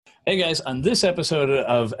Hey guys, on this episode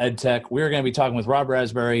of EdTech, we're going to be talking with Rob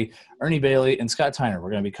Raspberry, Ernie Bailey, and Scott Tyner.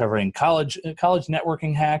 We're going to be covering college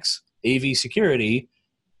networking hacks, AV security,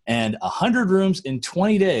 and 100 rooms in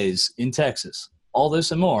 20 days in Texas. All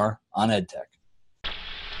this and more on EdTech.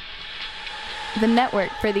 The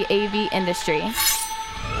network for the AV industry.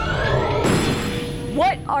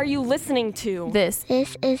 What are you listening to? This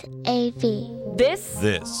is AV. This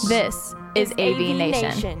is AV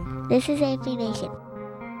Nation. This is AV Nation.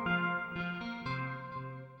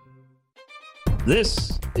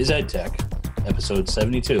 This is EdTech, episode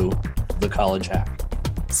 72, The College Hack.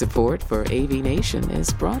 Support for AV Nation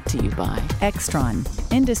is brought to you by Extron,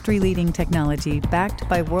 industry-leading technology backed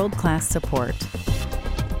by world-class support.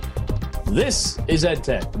 This is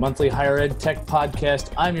EdTech, the monthly higher ed tech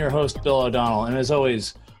podcast. I'm your host, Bill O'Donnell, and as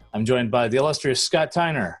always, I'm joined by the illustrious Scott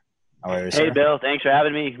Tyner. How are you, sir? Hey, Bill. Thanks for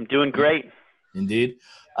having me. I'm doing great. Indeed.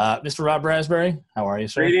 Mr. Rob Raspberry, how are you,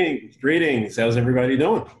 sir? Greetings. How's everybody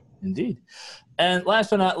doing? Indeed. And last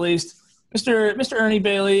but not least, Mr. Ernie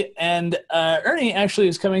Bailey. And Ernie actually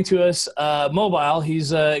is coming to us mobile. He's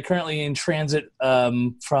currently in transit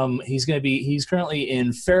he's currently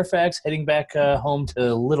in Fairfax, heading back home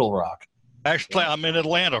to Little Rock. Actually, I'm in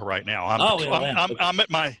Atlanta right now. I'm at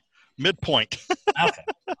my midpoint. Okay.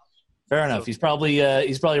 Fair enough. He's probably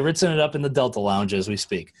ritzing it up in the Delta Lounge as we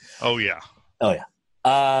speak. Oh yeah.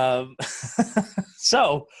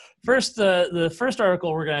 So first, the first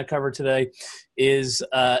article we're going to cover today is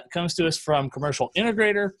comes to us from Commercial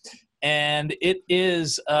Integrator, and it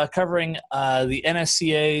is covering the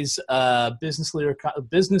NSCA's Business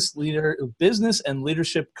and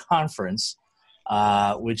Leadership Conference,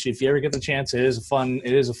 which, if you ever get the chance, it is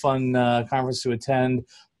a fun conference to attend.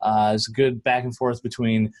 It's a good back and forth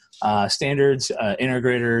between standards,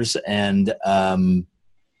 integrators, and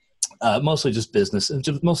mostly just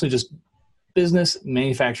business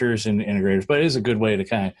manufacturers and integrators, but it is a good way to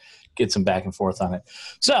kind of get some back and forth on it.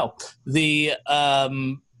 So the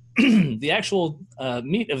the actual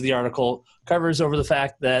meat of the article covers over the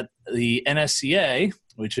fact that the NSCA,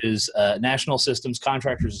 which is National Systems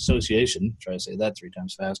Contractors Association, try to say that 3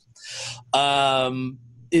 times fast,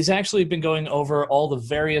 is actually been going over all the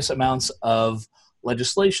various amounts of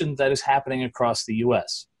legislation that is happening across the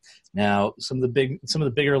U.S. Now, some of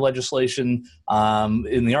the bigger legislation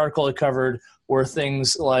in the article it covered were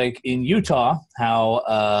things like in Utah, how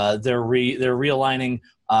they're realigning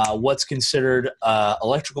what's considered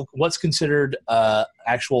electrical, what's considered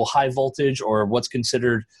actual high voltage, or what's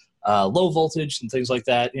considered low voltage, and things like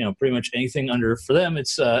that. Pretty much anything under, for them,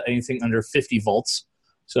 it's anything under 50 volts.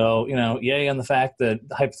 So, yay on the fact that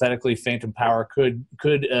hypothetically phantom power could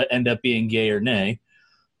end up being yay or nay.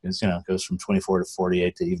 Because, it goes from 24 to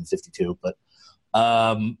 48 to even 52. But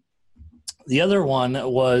the other one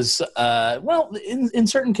was, in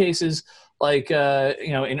certain cases, like,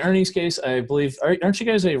 in Ernie's case, I believe, aren't you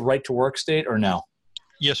guys a right-to-work state or no?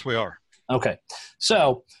 Yes, we are. Okay.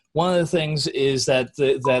 So one of the things is that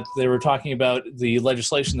that they were talking about the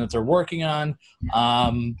legislation that they're working on,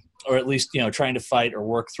 or at least, trying to fight or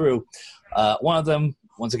work through. One of them,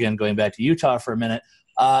 once again, going back to Utah for a minute,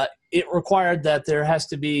 it required that there has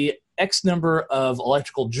to be X number of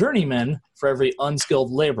electrical journeymen for every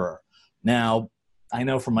unskilled laborer. Now, I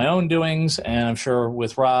know from my own doings, and I'm sure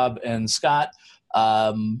with Rob and Scott,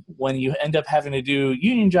 when you end up having to do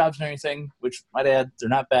union jobs and everything, which, might add, they're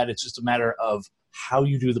not bad, it's just a matter of how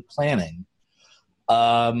you do the planning.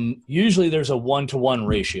 Usually there's a 1-to-1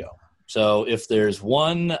 ratio. So if there's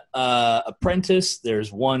one apprentice,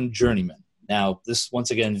 there's one journeyman. Now, this,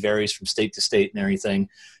 once again, varies from state to state and everything.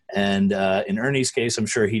 And in Ernie's case, I'm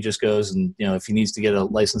sure he just goes and, if he needs to get a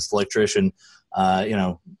licensed electrician,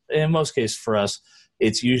 in most cases for us,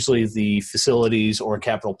 it's usually the facilities or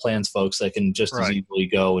capital plans folks that can just as easily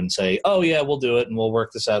go and say, oh, yeah, we'll do it, and we'll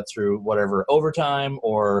work this out through whatever overtime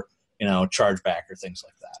or, chargeback or things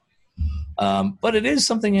like that. But it is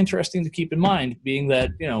something interesting to keep in mind, being that,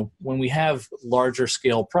 when we have larger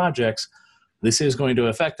scale projects, this is going to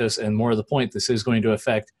affect us, and more to the point, this is going to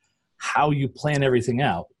affect how you plan everything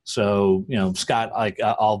out. So, Scott,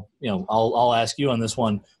 I'll ask you on this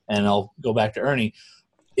one, and I'll go back to Ernie,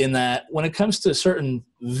 in that when it comes to certain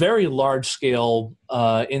very large scale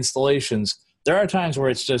installations, there are times where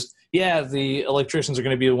it's just, the electricians are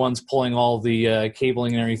going to be the ones pulling all the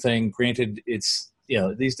cabling and everything. Granted, it's,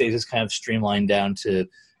 these days it's kind of streamlined down to,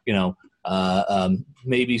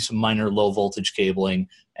 maybe some minor low voltage cabling,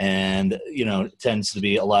 and, it tends to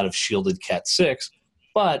be a lot of shielded Cat 6.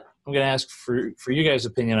 But I'm going to ask for you guys'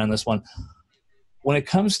 opinion on this one. When it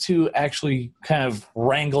comes to actually kind of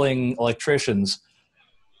wrangling electricians,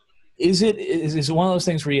 is it one of those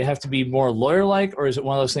things where you have to be more lawyer-like, or is it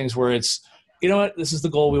one of those things where it's, you know what, this is the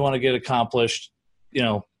goal we want to get accomplished,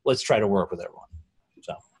 let's try to work with everyone?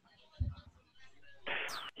 So.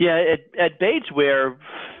 Yeah, at Bates, we're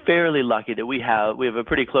fairly lucky that we have a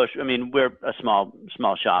pretty close, we're a small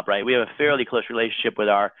shop, right? We have a fairly close relationship with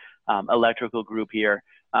our electrical group here.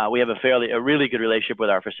 We have a really good relationship with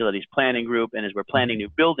our facilities planning group. And as we're planning new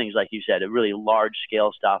buildings, like you said, a really large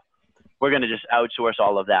scale stuff, we're going to just outsource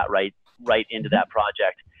all of that right into that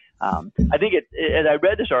project. I think as I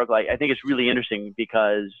read this article, I think it's really interesting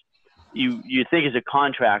because you think as a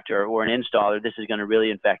contractor or an installer, this is going to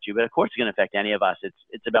really affect you, but of course it's going to affect any of us.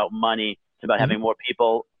 It's about money. It's about having more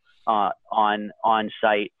people on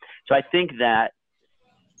site. So I think that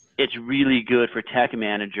it's really good for tech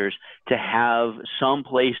managers to have some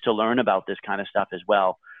place to learn about this kind of stuff as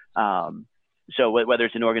well. So whether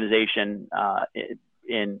it's an organization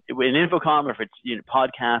in Infocom, or if it's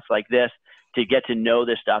podcasts like this, to get to know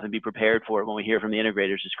this stuff and be prepared for it when we hear from the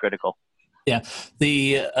integrators is critical. Yeah,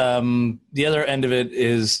 the other end of it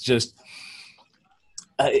is just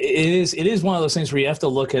it is one of those things where you have to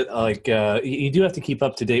look at you do have to keep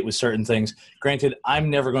up to date with certain things. Granted, I'm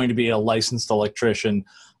never going to be a licensed electrician,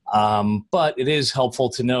 but it is helpful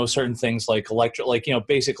to know certain things like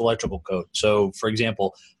basic electrical code. So, for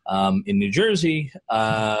example, in New Jersey,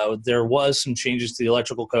 there was some changes to the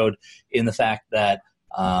electrical code in the fact that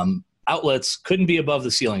outlets couldn't be above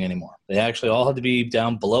the ceiling anymore. They actually all had to be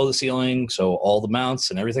down below the ceiling. So all the mounts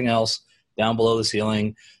and everything else down below the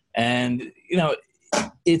ceiling. And,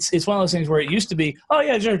 it's one of those things where it used to be, oh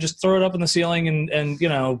yeah, sure, just throw it up in the ceiling and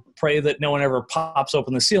pray that no one ever pops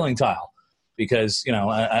open the ceiling tile. Because,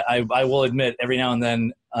 I will admit every now and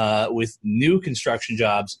then with new construction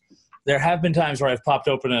jobs, there have been times where I've popped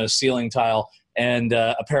open a ceiling tile and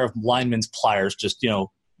a pair of lineman's pliers just,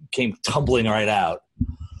 came tumbling right out.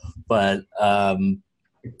 But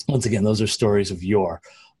once again, those are stories of yore.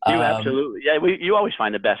 Absolutely. Yeah, you always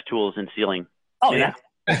find the best tools in sealing. Oh, yeah.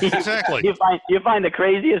 Exactly. You find the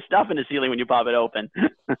craziest stuff in the ceiling when you pop it open.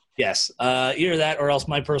 Yes. Either that or else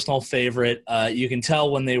my personal favorite. You can tell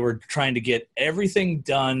when they were trying to get everything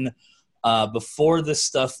done before this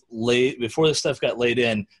stuff got laid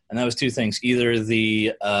in, and that was two things: either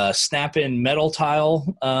the snap-in metal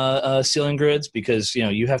tile ceiling grids, because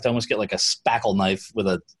you have to almost get like a spackle knife with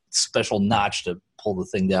a special notch to pull the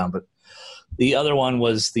thing down, but the other one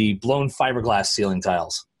was the blown fiberglass ceiling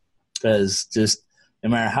tiles, because just no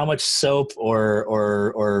matter how much soap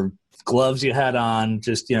or gloves you had on,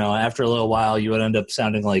 just after a little while you would end up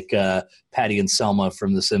sounding like Patty and Selma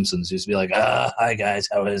from The Simpsons. Used to be like, hi guys,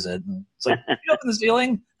 how is it? And it's like, you open the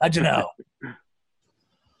ceiling? How'd you know?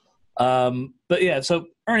 But yeah, so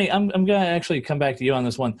Ernie, I'm gonna actually come back to you on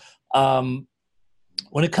this one.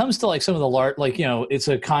 When it comes to like some of the large, it's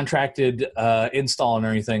a contracted install and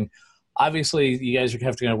everything. Obviously, you guys are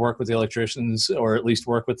going to work with the electricians, or at least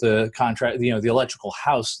work with the contract, the electrical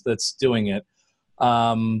house that's doing it.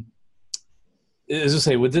 Is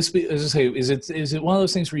it one of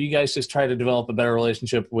those things where you guys just try to develop a better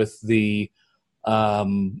relationship with the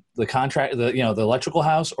contract, the electrical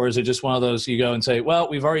house, or is it just one of those you go and say, well,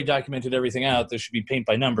 we've already documented everything out. There should be paint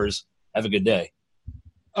by numbers. Have a good day.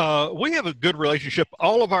 We have a good relationship.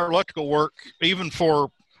 All of our electrical work, even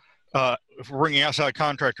for bringing outside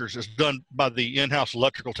contractors, is done by the in-house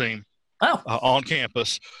electrical team on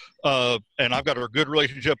campus. And I've got a good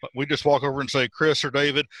relationship. We just walk over and say, Chris or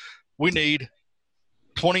David, we need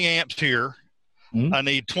 20 amps here. Mm-hmm. I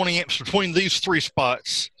need 20 amps between these three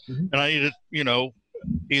spots. Mm-hmm. And I need it,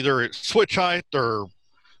 either at switch height or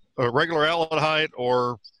a regular outlet height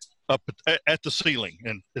or up at the ceiling.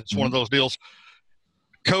 And it's one of those deals.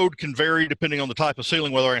 Code can vary depending on the type of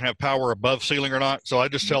ceiling, whether I can have power above ceiling or not. So I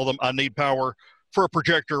just tell them I need power for a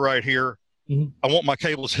projector right here. Mm-hmm. I want my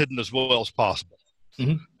cables hidden as well as possible.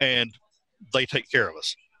 Mm-hmm. And they take care of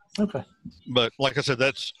us. Okay. But like I said,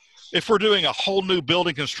 that's if we're doing a whole new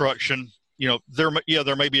building construction, there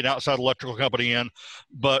may be an outside electrical company in.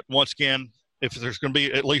 But once again, if there's going to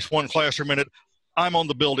be at least one classroom in it, I'm on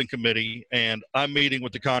the building committee and I'm meeting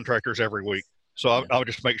with the contractors every week. So I'll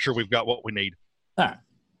just make sure we've got what we need. All right.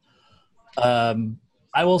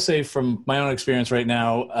 I will say from my own experience right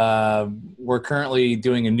now, we're currently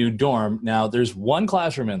doing a new dorm. Now there's one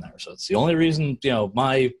classroom in there. So it's the only reason,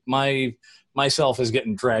 myself is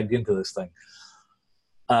getting dragged into this thing.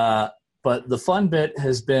 But the fun bit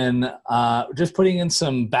has been, just putting in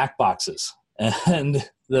some back boxes. And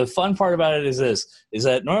the fun part about it is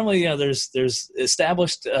that normally, there's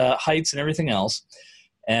established, heights and everything else.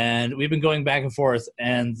 And we've been going back and forth,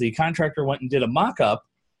 and the contractor went and did a mock-up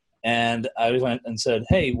And I went and said,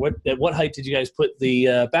 hey, at what height did you guys put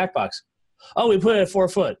the back box? Oh, we put it at 4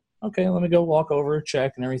 foot. Okay, let me go walk over,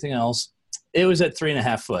 check, and everything else. It was at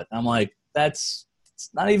 3.5 foot. I'm like, it's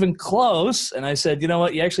not even close. And I said, you know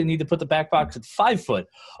what? You actually need to put the back box at 5 foot.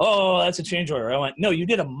 Oh, that's a change order. I went, no, you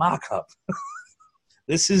did a mock-up.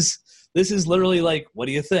 This is literally like, what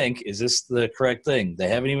do you think? Is this the correct thing? They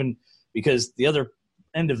haven't even, because the other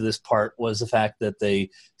end of this part was the fact that they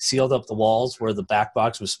sealed up the walls where the back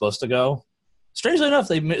box was supposed to go. Strangely enough,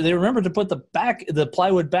 they remembered to put the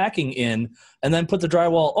plywood backing in and then put the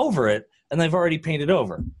drywall over it, and they've already painted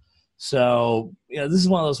over. So, this is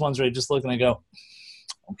one of those ones where I just look and I go,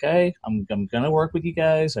 okay, I'm going to work with you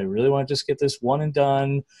guys. I really want to just get this one and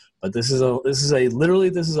done. But this is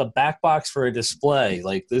a back box for a display.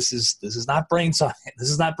 Like this is not brain science. This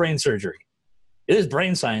is not brain surgery. It is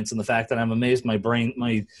brain science in the fact that I'm amazed my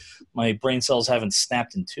brain cells haven't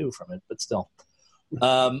snapped in two from it, but still.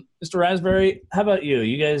 Mr. Raspberry, how about you?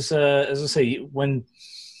 You guys, as I say, when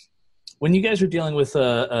you guys are dealing with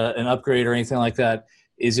an upgrade or anything like that,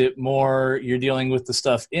 is it more you're dealing with the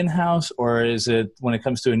stuff in-house, or is it when it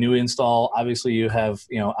comes to a new install? Obviously, you have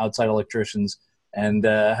outside electricians, and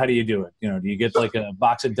how do you do it? Do you get like a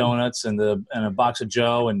box of donuts and a box of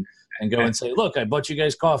Joe and go and say, look, I bought you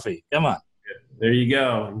guys coffee. Come on. There you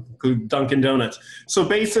go, Dunkin' Donuts. So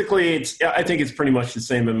basically, I think it's pretty much the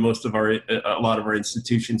same in a lot of our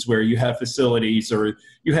institutions where you have facilities or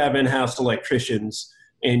you have in-house electricians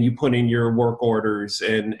and you put in your work orders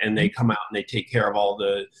and they come out and they take care of all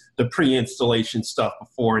the pre-installation stuff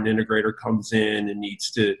before an integrator comes in and needs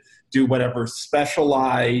to do whatever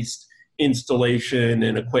specialized installation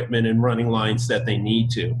and equipment and running lines that they need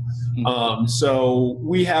to. So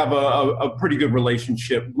we have a pretty good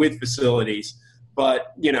relationship with facilities.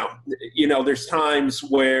 But, there's times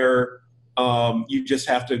where you just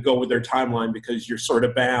have to go with their timeline because you're sort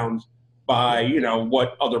of bound by,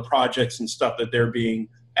 what other projects and stuff that they're being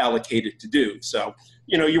allocated to do. So,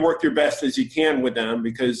 you work your best as you can with them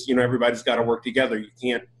because, everybody's got to work together. You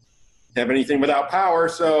can't have anything without power.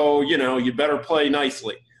 So, you better play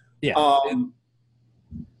nicely. Yeah. I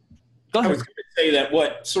was going to say that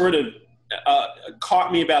what sort of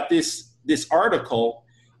caught me about this article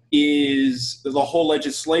is the whole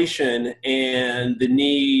legislation and the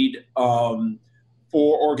need for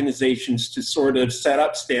organizations to sort of set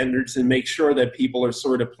up standards and make sure that people are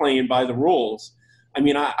sort of playing by the rules. I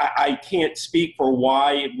mean, I can't speak for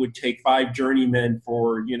why it would take 5 journeymen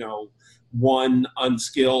for, one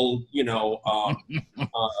unskilled,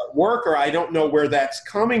 worker. I don't know where that's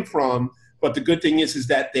coming from, but the good thing is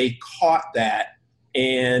that they caught that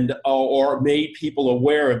and or made people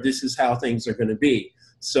aware of this is how things are going to be.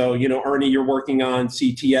 So, Ernie, you're working on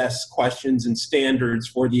CTS questions and standards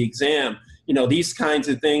for the exam. These kinds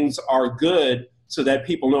of things are good so that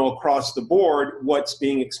people know across the board what's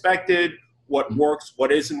being expected, what works,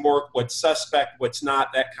 what isn't work, what's suspect, what's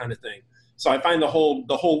not, that kind of thing. So I find the whole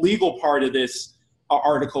legal part of this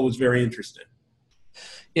article was very interesting.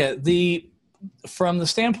 Yeah, from the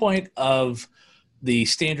standpoint of the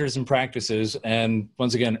standards and practices, and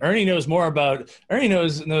once again, Ernie knows so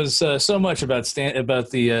much about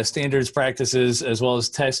the standards practices as well as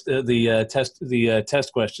test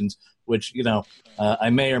questions, which I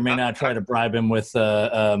may or may not try to bribe him with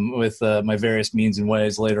my various means and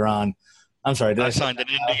ways later on. I'm sorry. I signed an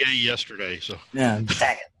NDA yesterday, so yeah,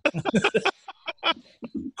 dang it.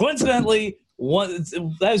 Coincidentally,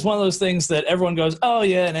 that is one of those things that everyone goes, oh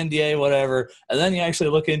yeah, an NDA, whatever, and then you actually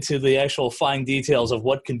look into the actual fine details of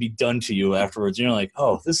what can be done to you afterwards. And you're like,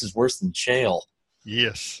 oh, this is worse than jail.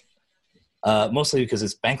 Yes. Mostly because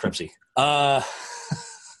it's bankruptcy.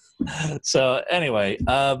 So anyway,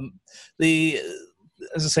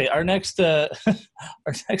 as I say, our next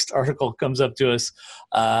article comes up to us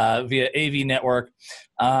via AV Network.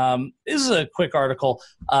 This is a quick article.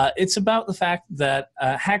 It's about the fact that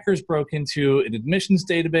hackers broke into an admissions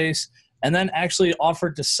database and then actually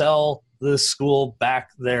offered to sell the school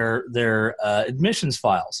back their admissions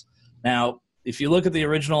files. Now, if you look at the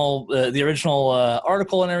original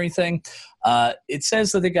article and everything, it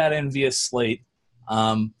says that they got in via Slate.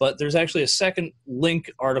 But there's actually a second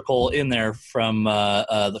link article in there from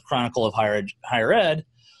the Chronicle of Higher Ed,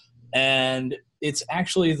 and it's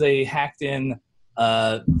actually they actually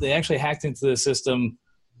hacked into the system,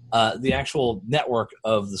 the actual network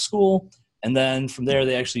of the school, and then from there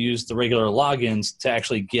they actually used the regular logins to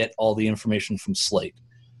actually get all the information from Slate.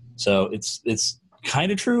 So it's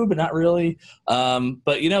kind of true, but not really. But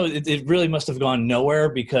it really must have gone nowhere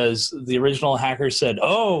because the original hackers said,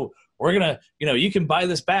 "Oh, we're gonna, you can buy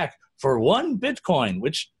this back for 1 Bitcoin,"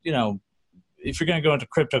 which if you're going to go into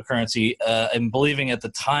cryptocurrency, I'm believing at the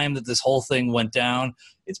time that this whole thing went down,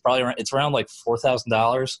 it's around like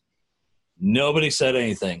 $4,000. Nobody said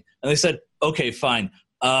anything, and they said, "Okay, fine,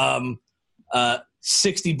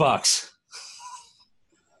 $60."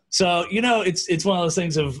 So it's one of those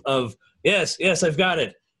things of yes, I've got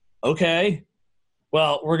it. Okay,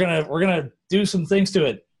 well we're gonna do some things to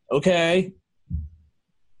it. Okay,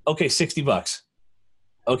 $60.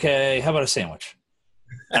 Okay, how about a sandwich?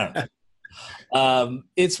 I don't know.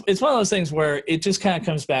 It's one of those things where it just kind of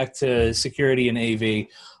comes back to security and AV.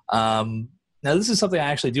 Now, this is something I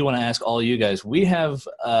actually do want to ask all you guys. We have,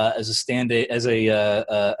 as a standing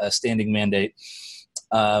mandate,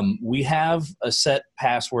 we have a set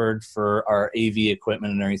password for our AV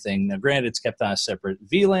equipment and everything. Now, granted, it's kept on a separate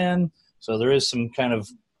VLAN, so there is some kind of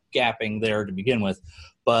gapping there to begin with.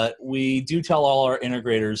 But we do tell all our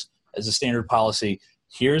integrators as a standard policy,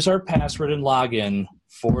 here's our password and login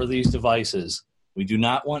for these devices. We do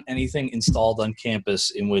not want anything installed on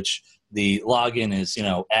campus in which the login is,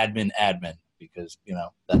 admin, because,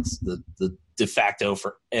 that's the de facto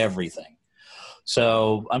for everything.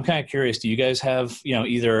 So I'm kind of curious, do you guys have,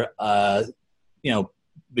 either,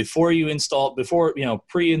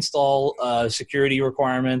 pre-install security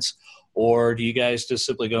requirements, or do you guys just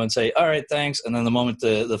simply go and say, all right, thanks, and then the moment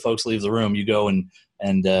the folks leave the room, you go and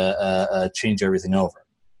change everything over?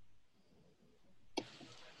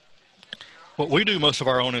 Well, we do most of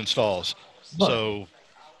our own installs, so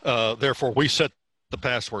therefore we set the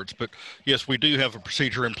passwords. But yes, we do have a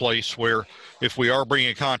procedure in place where if we are bringing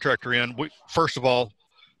a contractor in, first of all,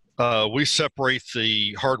 we separate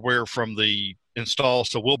the hardware from the install.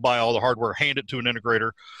 So we'll buy all the hardware, hand it to an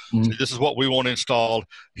integrator. Mm-hmm. So this is what we want installed.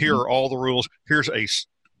 Here are all the rules. Here's a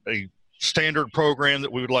standard program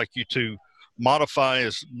that we would like you to modify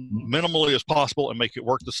as minimally as possible and make it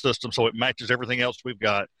work the system so it matches everything else we've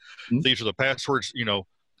got. Mm-hmm. These are the passwords,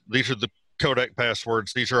 these are the codec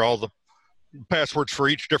passwords. These are all the passwords for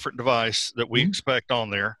each different device that we expect on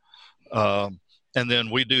there. And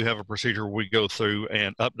then we do have a procedure where we go through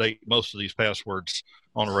and update most of these passwords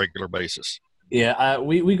on a regular basis. Yeah,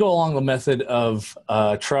 we go along the method of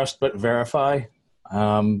trust but verify.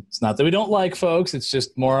 It's not that we don't like folks. It's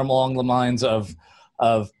just more along the lines of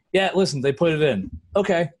yeah, listen, they put it in.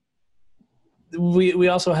 Okay. We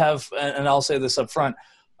also have, and I'll say this up front,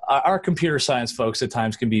 our computer science folks at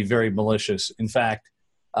times can be very malicious. In fact,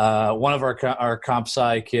 one of our comp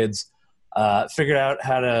sci kids figured out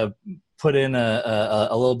how to put in a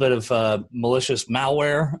little bit of malicious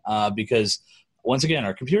malware because, once again,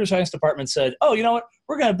 our computer science department said, "Oh, you know what?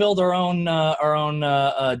 We're going to build our own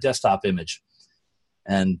desktop image."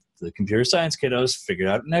 And the computer science kiddos figured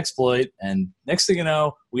out an exploit, and next thing you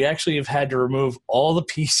know, we actually have had to remove all the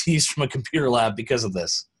PCs from a computer lab because of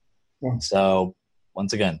this. Yeah. So,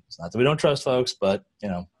 once again, it's not that we don't trust folks, but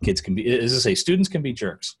kids can be, as I say, students can be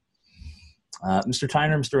jerks. Mr.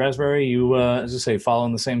 Tyner, Mr. Raspberry, you, as I say, follow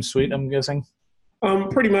in the same suite, I'm guessing?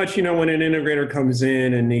 Pretty much, when an integrator comes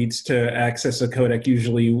in and needs to access a codec,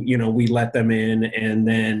 usually, we let them in, and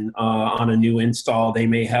then on a new install, they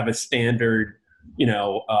may have a standard,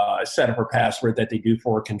 setup or password that they do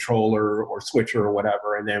for a controller or switcher or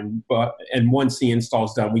whatever. And then, and once the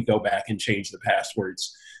install's done, we go back and change the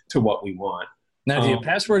passwords to what we want. Now, do you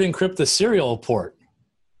password encrypt the serial port?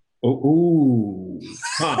 Ooh.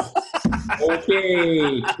 Huh.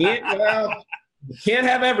 Okay. Can't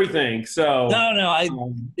have everything. So no. I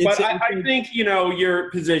think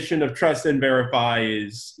your position of trust and verify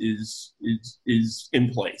is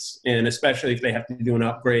in place, and especially if they have to do an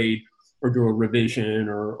upgrade or do a revision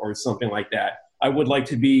or something like that. I would like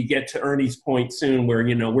to get to Ernie's point soon, where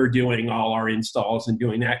we're doing all our installs and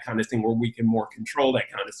doing that kind of thing, where we can more control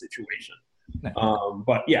that kind of situation.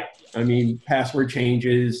 But yeah, password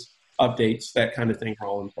changes, updates, that kind of thing are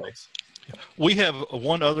all in place. We have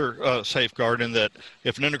one other safeguard in that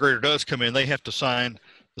if an integrator does come in, they have to sign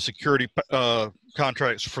the security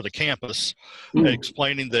contracts for the campus,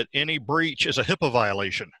 explaining that any breach is a HIPAA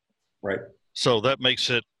violation. Right. So that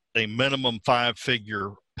makes it a minimum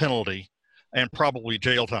 5-figure penalty and probably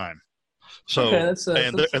jail time. So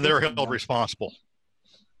they're held responsible.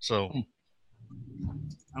 So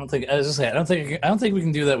I don't think, as I say, I don't think we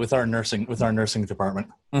can do that with our nursing department.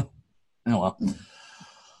 Oh well.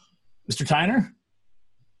 Mr. Tyner?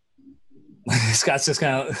 Scott's just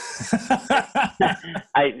kind of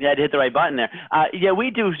I hit the right button there. Yeah,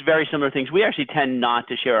 we do very similar things. We actually tend not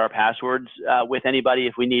to share our passwords with anybody.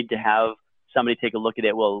 If we need to have somebody take a look at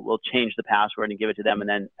it, we'll change the password and give it to them,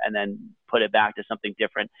 and then put it back to something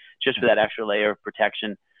different, just for that extra layer of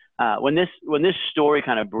protection. When this story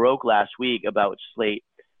kind of broke last week about Slate,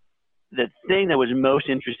 the thing that was most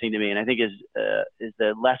interesting to me, and I think is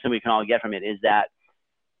the lesson we can all get from it, is that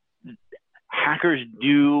hackers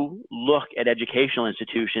do look at educational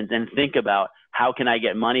institutions and think about how can I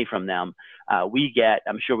get money from them. We get,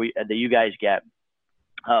 I'm sure that you guys get,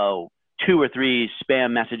 2 or 3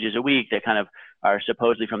 spam messages a week that kind of are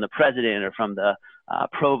supposedly from the president or from the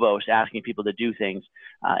provost asking people to do things.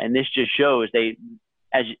 And this just shows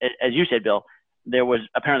as you said, Bill, there was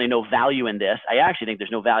apparently no value in this. I actually think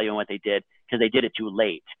there's no value in what they did because they did it too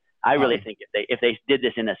late. I really think if they did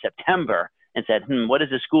this in September and said, what does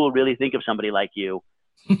the school really think of somebody like you?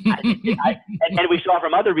 And we saw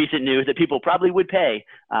from other recent news that people probably would pay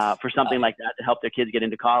for something like that to help their kids get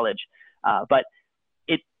into college. But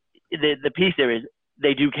the piece there is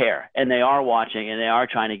they do care, and they are watching, and they are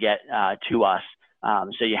trying to get to us.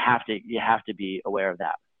 So you have to be aware of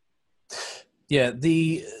that. Yeah,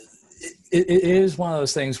 it is one of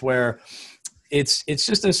those things where it's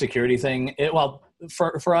just a security thing.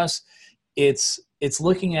 For us, it's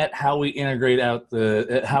looking at how we integrate out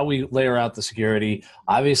how we layer out the security.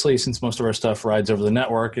 Obviously, since most of our stuff rides over the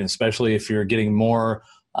network, and especially if you're getting more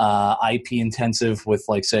IP intensive with,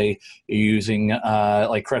 like, say, you're using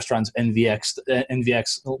like Crestron's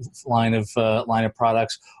NVX line of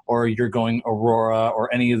products, or you're going Aurora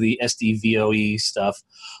or any of the SDVOE stuff.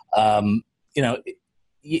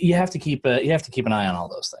 You have to keep an eye on all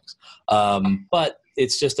those things. But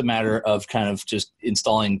it's just a matter of kind of just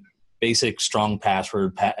installing basic strong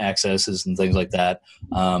password accesses and things like that.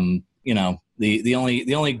 The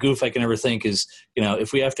only goof I can ever think is,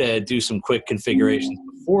 if we have to do some quick configurations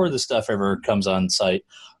before the stuff ever comes on site,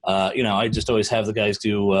 I just always have the guys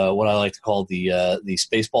do what I like to call the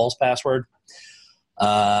Spaceballs password.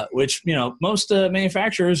 Which, most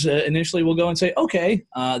manufacturers initially will go and say, okay.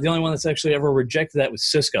 The only one that's actually ever rejected that was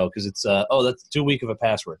Cisco, because it's, that's too weak of a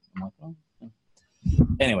password. I'm like, well,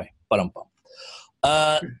 anyway,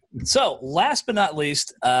 so last but not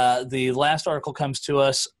least, the last article comes to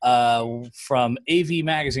us from AV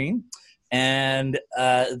Magazine. And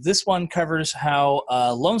this one covers how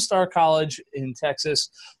Lone Star College in Texas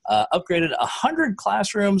upgraded 100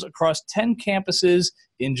 classrooms across 10 campuses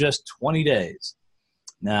in just 20 days.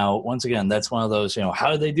 Now, once again, that's one of those,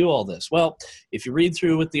 how did they do all this? Well, if you read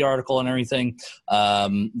through with the article and everything,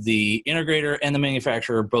 the integrator and the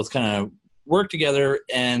manufacturer both kind of work together,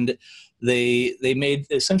 and they made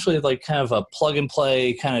essentially like kind of a plug and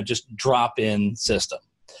play kind of just drop in system.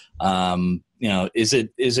 Is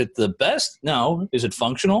it the best? No. Is it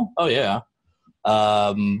functional? Oh yeah.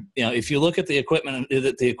 If you look at the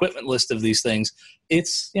equipment list of these things,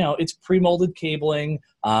 it's pre-molded cabling.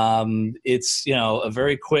 It's a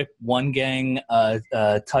very quick one gang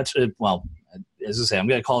touch. Well, as I say, I'm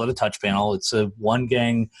going to call it a touch panel. It's a one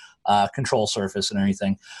gang control surface and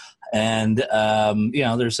everything. And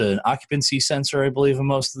there's an occupancy sensor, I believe, in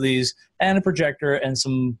most of these, and a projector and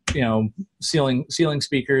some ceiling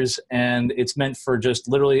speakers, and it's meant for just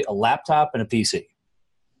literally a laptop and a PC.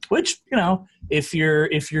 Which, if you're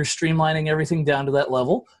streamlining everything down to that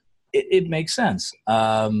level, it makes sense.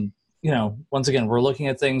 Once again, we're looking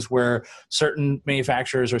at things where certain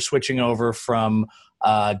manufacturers are switching over from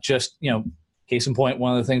case in point,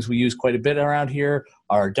 one of the things we use quite a bit around here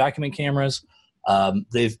are document cameras.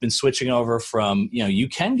 They've been switching over from, you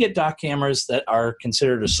can get doc cameras that are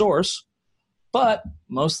considered a source, but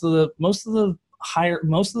most of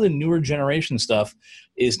the newer generation stuff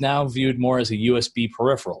is now viewed more as a USB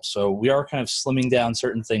peripheral. So we are kind of slimming down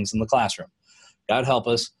certain things in the classroom. God help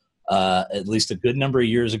us. At least a good number of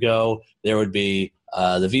years ago, there would be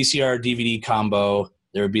the VCR DVD combo,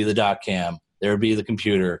 there would be the doc cam, there would be the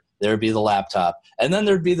computer, there would be the laptop, and then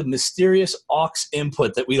there'd be the mysterious aux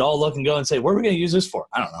input that we'd all look and go and say, what are we going to use this for?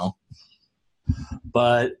 I don't know.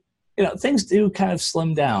 But, things do kind of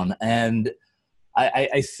slim down. And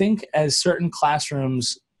I think as certain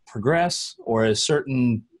classrooms progress, or as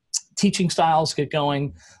certain teaching styles get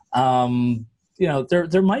going,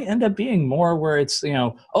 there might end up being more where it's,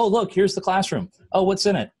 oh, look, here's the classroom. Oh, what's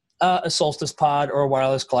in it? A Solstice pod or a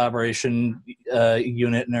wireless collaboration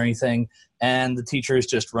unit and everything. And the teacher is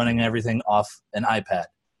just running everything off an iPad.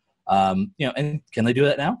 And can they do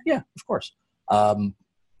that now? Yeah, of course.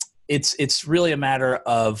 It's really a matter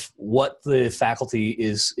of what the faculty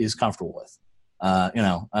is comfortable with.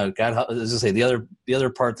 God, as I say, the other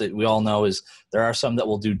part that we all know is there are some that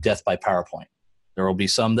will do death by PowerPoint. There will be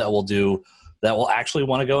some that will actually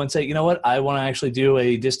want to go and say, you know what, I want to actually do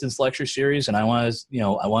a distance lecture series, and I want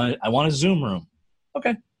a Zoom room.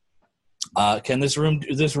 Okay. Can this room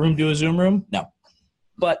do a Zoom room? No.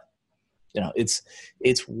 But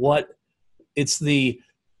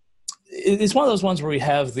it's one of those ones where we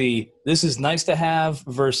have this is nice to have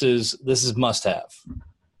versus this is must have.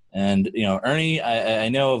 And, Ernie, I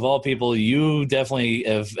know of all people, you definitely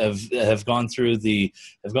have gone through the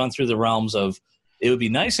realms of, it would be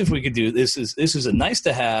nice if we could do this is a nice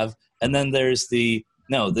to have. And then there's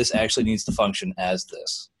this actually needs to function as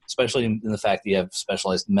this, especially in the fact that you have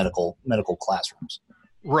specialized medical classrooms.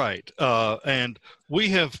 Right. And we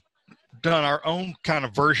have done our own kind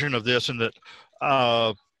of version of this in that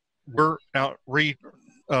we're out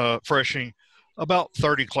refreshing about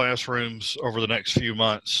 30 classrooms over the next few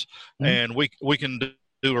months. And we can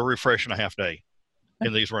do a refresh in a half day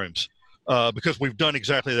in these rooms because we've done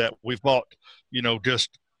exactly that. We've bought,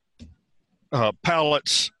 just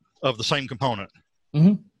pallets of the same component.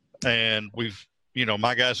 And we've,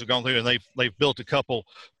 my guys have gone through and they've built a couple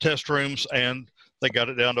test rooms and they got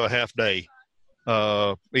it down to a half day,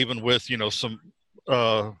 even with, some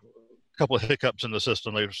couple of hiccups in the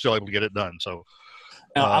system. They were still able to get it done. So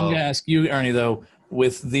now I'm going to ask you, Ernie, though,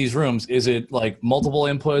 with these rooms, is it like multiple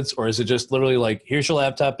inputs or is it just literally like, here's your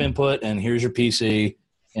laptop input and here's your PC,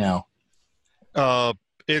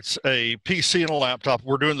 It's a PC and a laptop.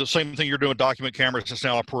 We're doing the same thing you're doing, document cameras. It's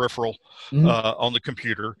now a peripheral on the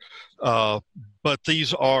computer. But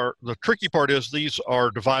the tricky part is these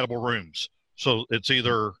are dividable rooms. So it's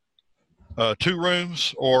either 2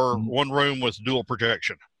 rooms or 1 room with dual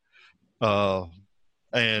projection.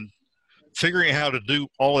 And figuring out how to do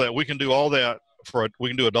all of that, we can do all that we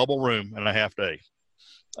can do a double room in a half day.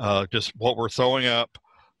 Just what we're throwing up.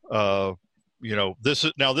 This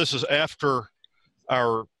is after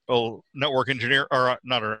our network engineer, or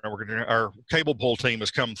not our network engineer, our cable pull team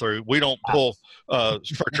has come through. We don't pull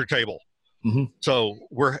structured cable. So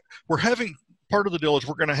we're having, part of the deal is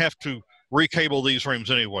we're going to have to recable these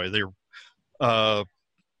rooms anyway. They're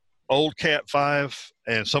old Cat 5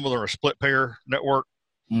 and some of them are split pair network,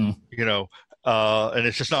 and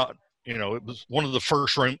it's just not, it was one of the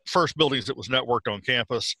first buildings that was networked on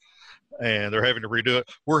campus and they're having to redo it.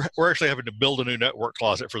 We're actually having to build a new network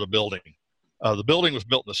closet for the building. The building was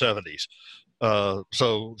built in the 70s.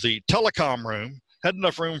 So the telecom room had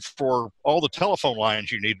enough room for all the telephone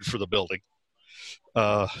lines you needed for the building.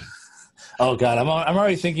 Oh God, I'm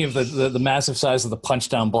already thinking of the massive size of the punch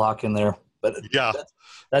down block in there. But yeah,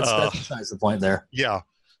 that's besides the point there. Yeah.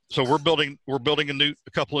 So we're building a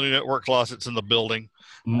couple of new network closets in the building,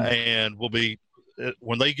 and we'll be,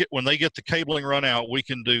 when they get the cabling run out, we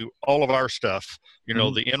can do all of our stuff,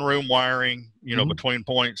 the in-room wiring, between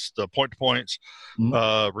points, the point-to-points,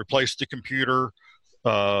 replace the computer,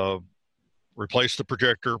 replace the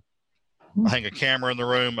projector, hang a camera in the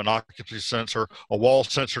room, an occupancy sensor, a wall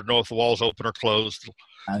sensor to know if the wall's open or closed.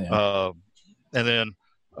 And then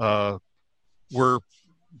we're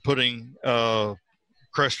putting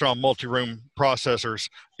Crestron multi-room processors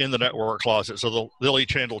in the network closet, so they'll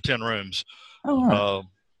each handle 10 rooms. Oh, right.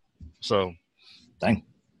 So, dang.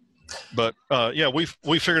 But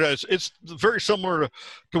we figured out it's very similar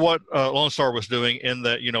to what Lone Star was doing in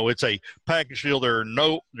that it's a package deal. There are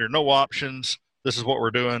no options. This is what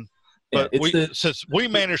we're doing. But since we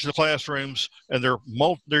manage the classrooms and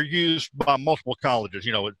they're used by multiple colleges,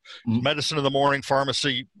 medicine in the morning,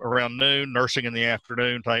 pharmacy around noon, nursing in the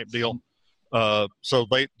afternoon type deal. So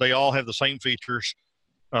they all have the same features,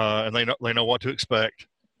 and they know what to expect.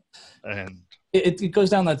 And it goes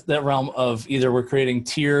down that realm of either we're creating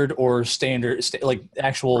tiered or standard, like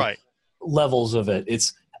actual levels of it.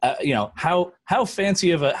 It's how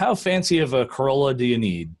fancy of a Corolla do you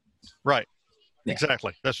need? Right. Yeah.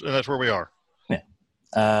 Exactly. That's where we are. Yeah.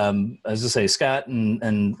 As I say, Scott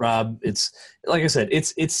and Rob, it's like I said,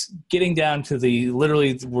 it's getting down to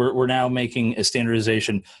literally we're now making a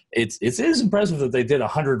standardization. It is impressive that they did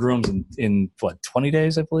 100 rooms in what, 20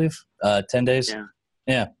 days, I believe, 10 days. Yeah.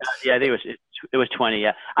 Yeah. Yeah. I think it was 20.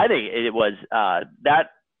 Yeah. I think it was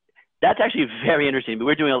that's actually very interesting. But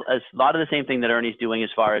we're doing a lot of the same thing that Ernie's doing as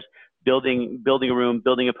far as building a room,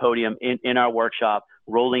 building a podium in our workshop,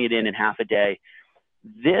 rolling it in half a day.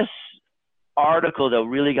 This article, though,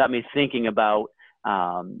 really got me thinking about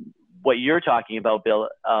what you're talking about, Bill,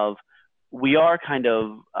 of we are kind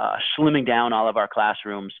of slimming down all of our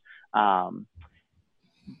classrooms. But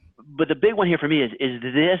the big one here for me is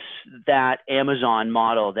this that Amazon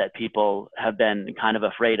model that people have been kind of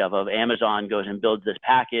afraid of Amazon goes and builds this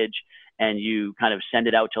package and you kind of send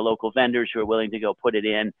it out to local vendors who are willing to go put it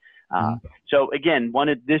in. So again,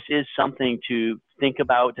 this is something to think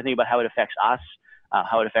about how it affects us,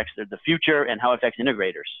 how it affects the future, and how it affects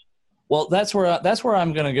integrators. Well, that's where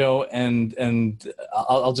I'm going to go, and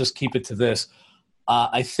I'll just keep it to this.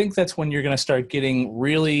 I think that's when you're going to start getting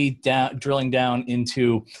really drilling down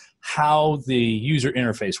into how the user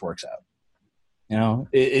interface works out. You know,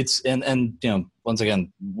 it's and you know, once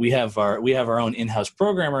again, we have our own in-house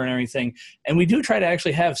programmer and everything, and we do try to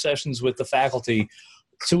actually have sessions with the faculty,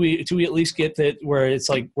 so we at least get that where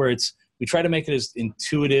we try to make it as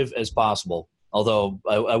intuitive as possible. Although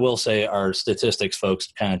I will say our statistics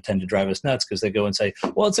folks kind of tend to drive us nuts because they go and say,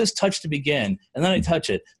 well, it says touch to begin, and then I touch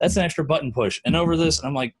it. That's an extra button push. And over this, and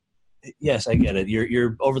I'm like, yes, I get it.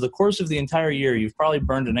 You're over the course of the entire year, you've probably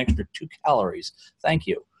burned an extra 2 calories. Thank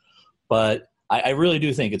you. But I really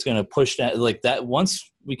do think it's going to push that, like that. Once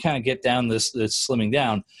we kind of get down this slimming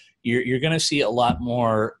down, you're going to see a lot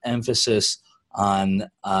more emphasis on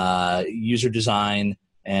user design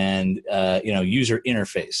and user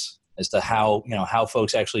interface as to how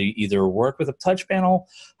folks actually either work with a touch panel,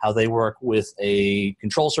 how they work with a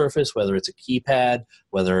control surface, whether it's a keypad,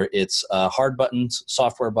 whether it's hard buttons,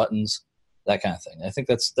 software buttons, that kind of thing. I think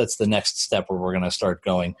that's the next step where we're going to start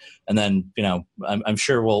going. And then, I'm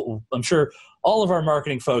sure all of our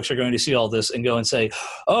marketing folks are going to see all this and go and say,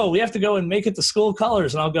 oh, we have to go and make it the school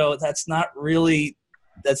colors. And I'll go, that's not really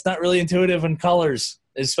intuitive in colors.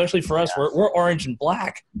 Especially for us, we're orange and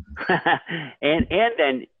black. and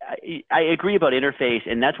then I agree about interface,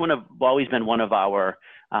 and that's always been one of our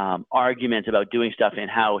arguments about doing stuff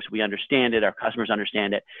in-house. We understand it, our customers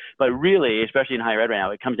understand it, but really, especially in higher ed right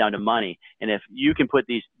now, it comes down to money. And if you can put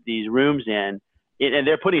these rooms in, and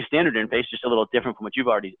they're putting standard interface, just a little different from what you've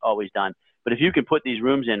always done. But if you can put these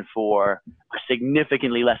rooms in for a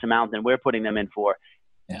significantly less amount than we're putting them in for,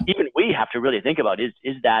 even we have to really think about, is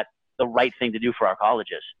that the right thing to do for our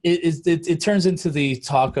colleges? It turns into the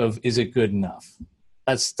talk of, is it good enough?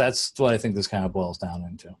 That's what I think this kind of boils down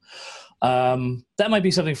into. That might be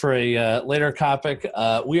something for a later topic.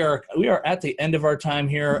 We are at the end of our time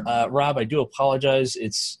here. Rob, I do apologize.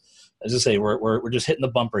 It's, as I say, we're just hitting the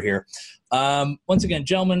bumper here. Once again,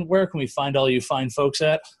 gentlemen, where can we find all you fine folks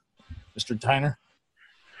at? Mr. Tyner?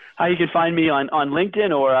 You can find me on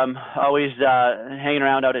LinkedIn, or I'm always hanging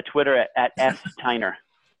around out at Twitter at @Tyner.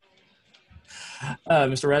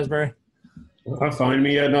 Mr. Raspberry? Find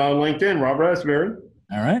me at LinkedIn, Rob Raspberry.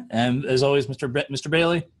 All right. And as always, Mr.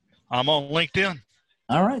 Bailey? I'm on LinkedIn.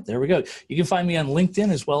 All right. There we go. You can find me on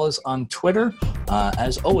LinkedIn as well as on Twitter.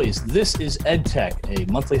 As always, this is EDTech,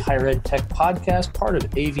 a monthly higher ed tech podcast, part of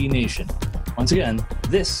AV Nation. Once again,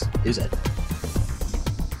 this is EDTech.